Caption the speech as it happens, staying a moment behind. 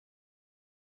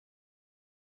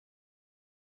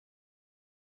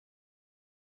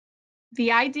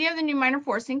The idea of the new minor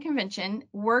forcing convention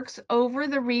works over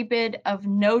the rebid of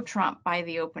no trump by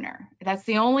the opener. That's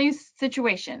the only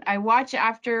situation. I watch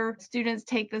after students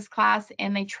take this class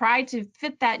and they try to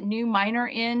fit that new minor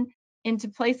into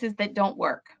places that don't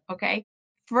work, okay?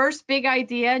 First big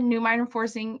idea, new minor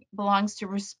forcing belongs to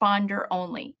responder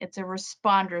only. It's a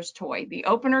responder's toy. The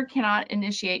opener cannot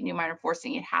initiate new minor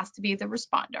forcing. It has to be the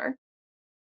responder.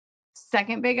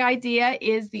 Second big idea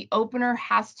is the opener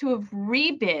has to have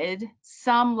rebid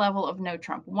some level of no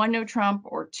trump, 1 no trump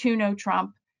or 2 no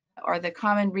trump, are the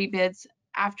common rebids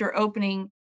after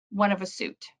opening one of a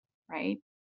suit, right?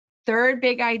 Third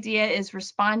big idea is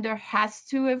responder has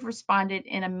to have responded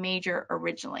in a major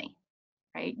originally,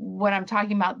 right? What I'm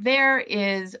talking about there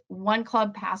is 1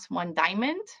 club pass 1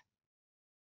 diamond.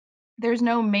 There's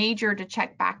no major to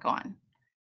check back on,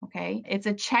 okay? It's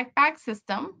a check back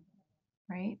system,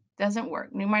 right? Doesn't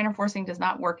work. New minor forcing does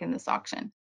not work in this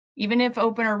auction, even if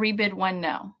opener rebid 1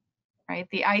 no, right?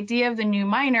 The idea of the new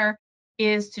minor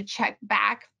is to check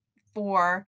back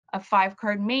for a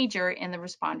 5-card major in the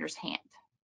responder's hand.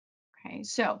 Okay,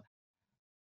 so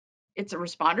it's a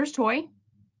responder's toy.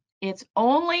 It's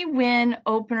only when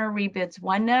opener rebids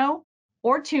 1 no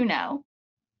or 2 no,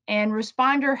 and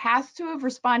responder has to have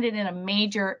responded in a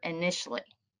major initially,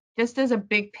 just as a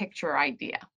big picture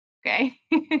idea, okay?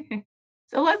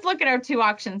 So let's look at our 2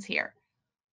 auctions here.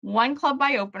 1 club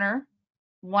by opener,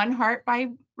 1 heart by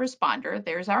responder,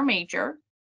 there's our major.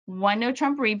 1 no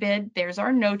trump rebid, there's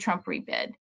our no trump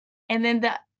rebid. And then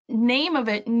the name of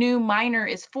it, new minor,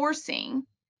 is forcing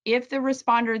if the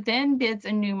responder then bids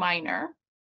a new minor,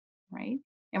 right?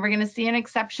 And we're going to see an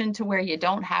exception to where you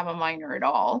don't have a minor at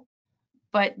all.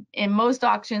 But in most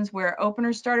auctions where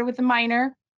openers started with a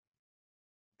minor,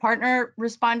 partner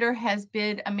responder has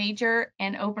bid a major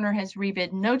and opener has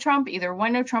rebid no trump, either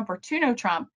 1 no trump or 2 no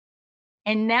trump.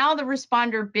 And now the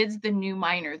responder bids the new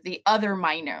minor, the other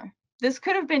minor. This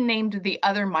could have been named the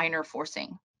other minor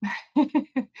forcing,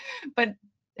 but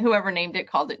whoever named it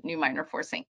called it new minor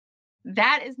forcing.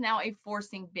 That is now a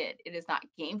forcing bid. It is not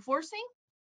game forcing.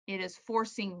 It is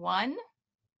forcing 1,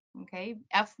 okay,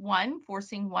 F1,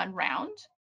 forcing 1 round.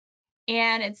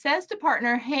 And it says to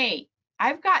partner, hey,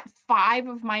 I've got 5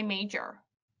 of my major.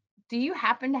 Do you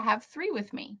happen to have 3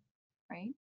 with me,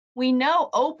 right? We know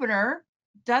opener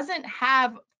doesn't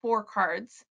have 4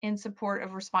 cards in support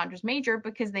of responder's major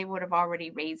because they would have already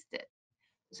raised it.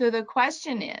 So the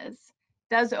question is,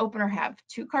 does opener have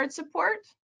 2 card support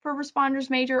for responder's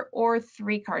major or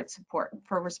 3 card support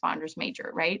for responder's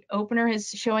major, right? Opener is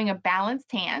showing a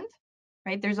balanced hand,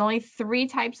 right? There's only 3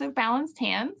 types of balanced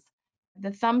hands.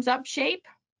 The thumbs up shape,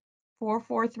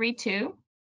 4-4-3-2.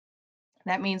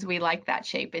 That means we like that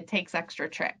shape. It takes extra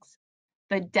tricks.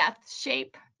 The death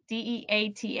shape,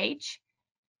 DEATH,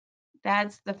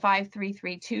 that's the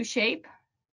 5-3-3-2 shape.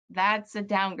 That's a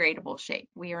downgradable shape.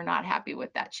 We are not happy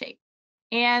with that shape.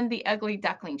 And the ugly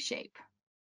duckling shape.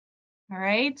 All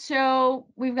right, so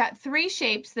we've got 3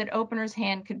 shapes that opener's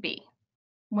hand could be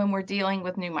when we're dealing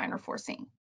with new minor forcing.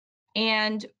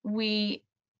 And we,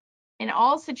 in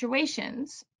all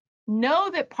situations, know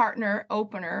that partner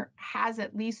opener has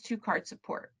at least 2 card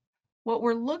support. What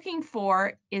we're looking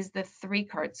for is the 3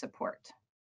 card support.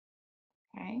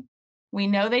 Okay, we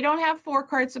know they don't have 4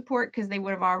 card support because they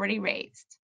would have already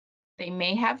raised. They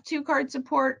may have 2 card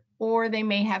support or they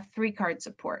may have 3 card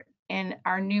support. And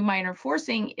our new minor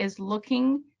forcing is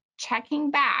looking, checking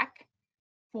back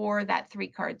for that 3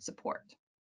 card support.